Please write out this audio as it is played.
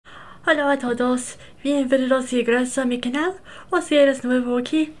Hola a todos, bienvenidos y gracias a mi canal, o si eres nuevo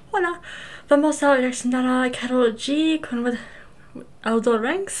aquí, hola. Vamos a reaccionar a KarolG con Aldo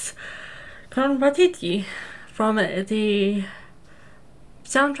ranks con Watati from the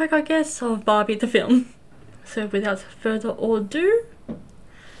soundtrack, I guess, of Barbie the film. So without further ado,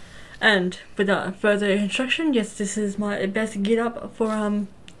 and without further instruction, yes, this is my best get up for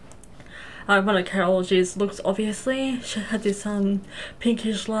one of KarolG's looks. Obviously, she had this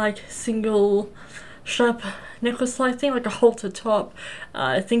pinkish like single strap necklace like thing, like a halter top.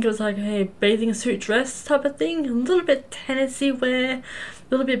 I think it was like a bathing suit dress type of thing, a little bit Tennessee wear, a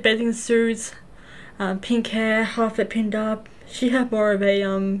little bit bathing suits, pink hair, half it pinned up. She had more of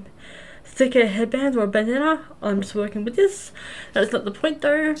a thicker headband or a bandana. I'm just working with this. That's not the point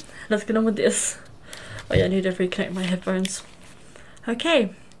though. Let's get on with this. Oh yeah, I need to reconnect my headphones.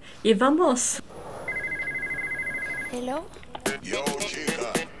 Okay, y vamos. Hello. Yo,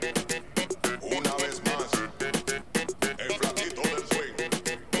 chica, una vez más, el flaquito del swing.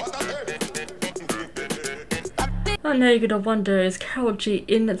 Watati. I know you're gonna wonder, is KarolG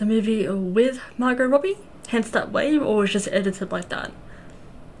in the movie with Margot Robbie? Hence that wave, or is just edited like that?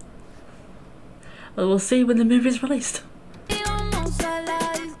 Well, we'll see when the movie is released.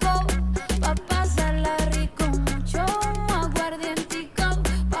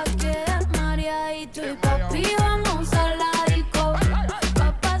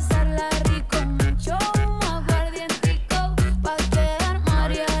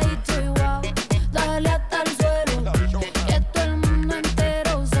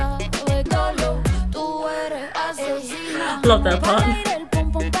 Love that part.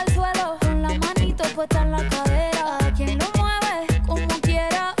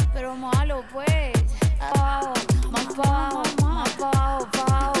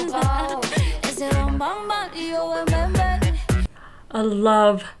 I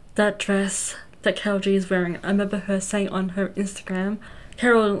love that dress that KarolG is wearing. I remember her saying on her Instagram,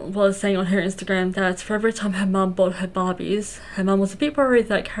 Karol was saying on her Instagram that for every time her mum bought her Barbies, her mum was a bit worried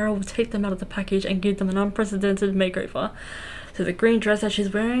that Karol would take them out of the package and give them an unprecedented makeover. So the green dress that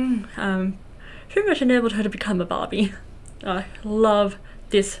she's wearing pretty much enabled her to become a Barbie. I love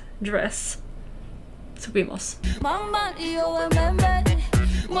this dress. Subimos.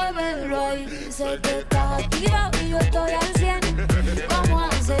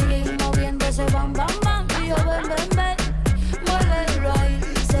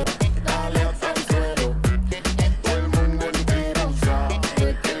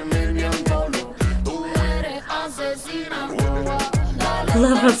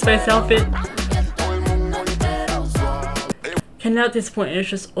 Love her space outfit. Okay, now at this point it's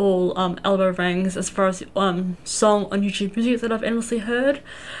just all Aldo ranks as far as song on YouTube Music that I've endlessly heard.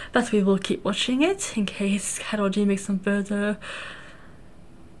 But we will keep watching it in case KarolG makes some further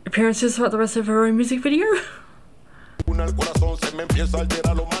appearances throughout the rest of her own music video.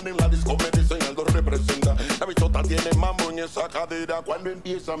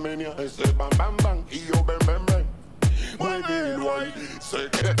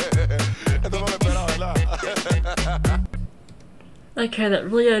 Okay, that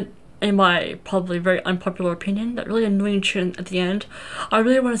really, in my probably very unpopular opinion, that really annoying tune at the end, I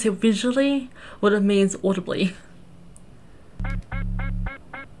really want to see visually what it means audibly.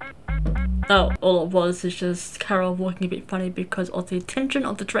 Oh, all it was is just Karol walking a bit funny because of the tension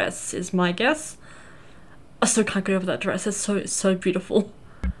of the dress, is my guess. I still can't get over that dress, it's so beautiful.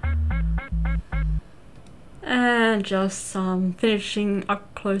 And just finishing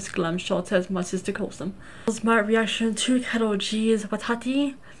up close glam shots, as my sister calls them. That was my reaction to KarolG's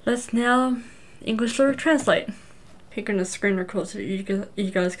Watati. Let's now English lyric translate. I'm gonna screen record so you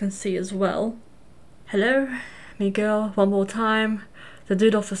guys can see as well. Hello, me girl, one more time. The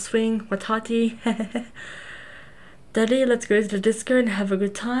dude off the swing, Watati. Daddy, let's go to the disco and have a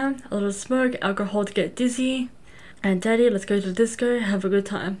good time. A little smoke, alcohol to get dizzy. And daddy, let's go to the disco, have a good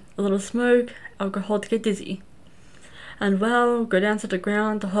time. A little smoke, alcohol to get dizzy. And well, go down to the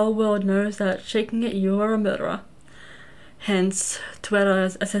ground, the whole world knows that shaking it you are a murderer. Hence, tu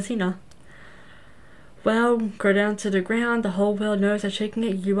eres asesina. Well, go down to the ground, the whole world knows that shaking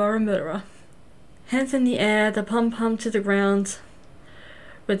it you are a murderer. Hands in the air, the pom-pom to the ground.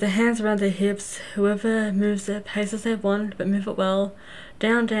 With the hands around their hips, whoever moves it pays as they want, but move it well.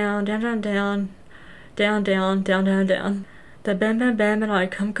 Down, down, down, down, down. Down, down, down, down, down. The bam, bam, bam, and I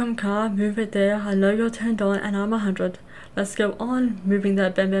come, car, move it there. I know you're turned on, and I'm 100. Let's go on, moving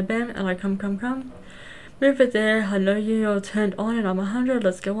that bam, bam, bam, and I come. Move it there. I know you're turned on, and I'm 100.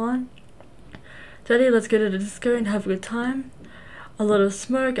 Let's go on. Daddy, let's go to the disco and have a good time. A lot of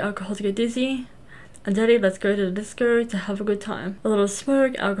smoke, alcohol to get dizzy. And daddy, let's go to the disco to have a good time. A little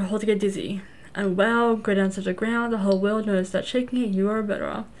smoke, alcohol to get dizzy. And wow, go down to the ground, the whole world knows that shaking it, you are a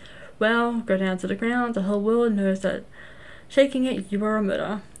murderer. Wow, go down to the ground, the whole world knows that shaking it, you are a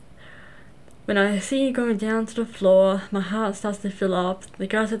murderer. When I see you going down to the floor, my heart starts to fill up. The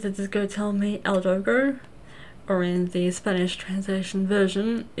guys at the disco tell me, Aldo, go. Or in the Spanish translation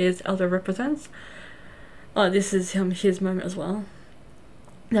version, is Aldo represents. Oh, this is his moment as well.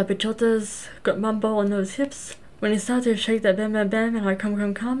 The bichotas got mumbo on those hips. When he started to shake that bam bam bam and I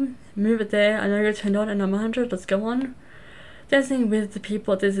come, move it there, I know you're turned on and I'm 100, let's go on. Dancing with the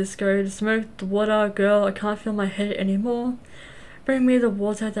people at the disco, the smoke, the water, girl, I can't feel my head anymore. Bring me the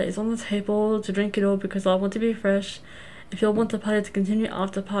water that is on the table to drink it all because I want to be fresh. If you want the party to continue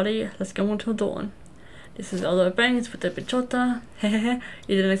after party, let's go until dawn. This is Aldo Bangs with the bichota. Hehehe,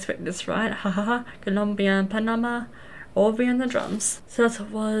 you didn't expect this, right? Hahaha, Colombian Panama, Orby on the drums. So that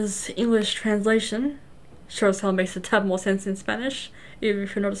was English translation. Sure as hell makes a tad more sense in Spanish, even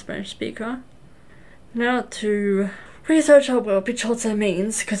if you're not a Spanish speaker. Now to research out what bichota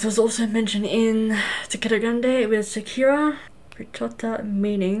means, because it was also mentioned in Tequila Grande with Shakira. Bichota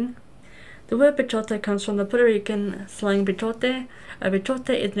meaning. The word bichota comes from the Puerto Rican slang bichote. A bichote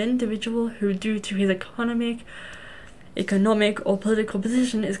is an individual who, due to his economic or political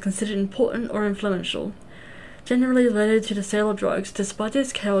position, is considered important or influential, generally related to the sale of drugs. Despite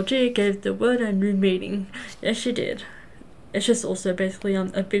this, KarolG gave the word a new meaning. Yes, she did. It's just also basically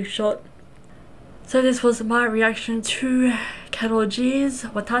a big shot. So this was my reaction to KarolG's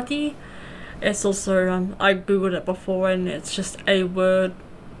Watati. It's also, I googled it before and it's just a word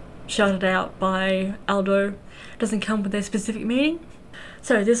shouted out by Aldo. It doesn't come with a specific meaning.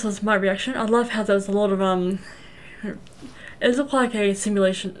 So this was my reaction. I love how there's a lot of, it looked like a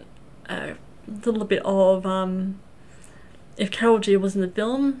simulation, a little bit of, if KarolG was in the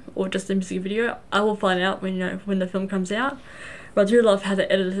film or just a music video. I will find out when the film comes out. But I do love how they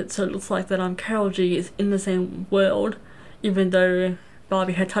edited it so it looks like that KarolG is in the same world, even though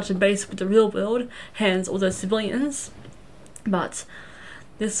Barbie had touched base with the real world, hence all those civilians. But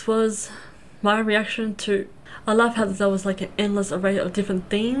this was my reaction to. I love how there was like an endless array of different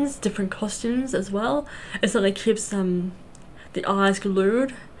themes, different costumes as well. It sort of keeps the eyes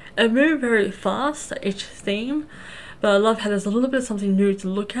glued. It moved very fast at each theme, but I love how there's a little bit of something new to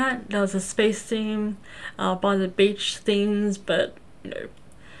look at. There was a space theme, by the beach themes, but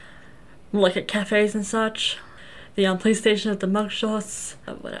more like at cafes and such. The police station at the mugshots.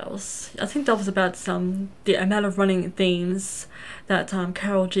 What else? I think that was about the amount of running themes that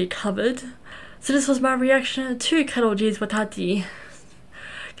KarolG covered. So this was my reaction to KarolG's Watati.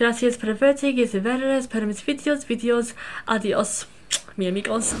 Gracias por ver, y si verdes para mis videos. Adiós, mi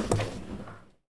amigos.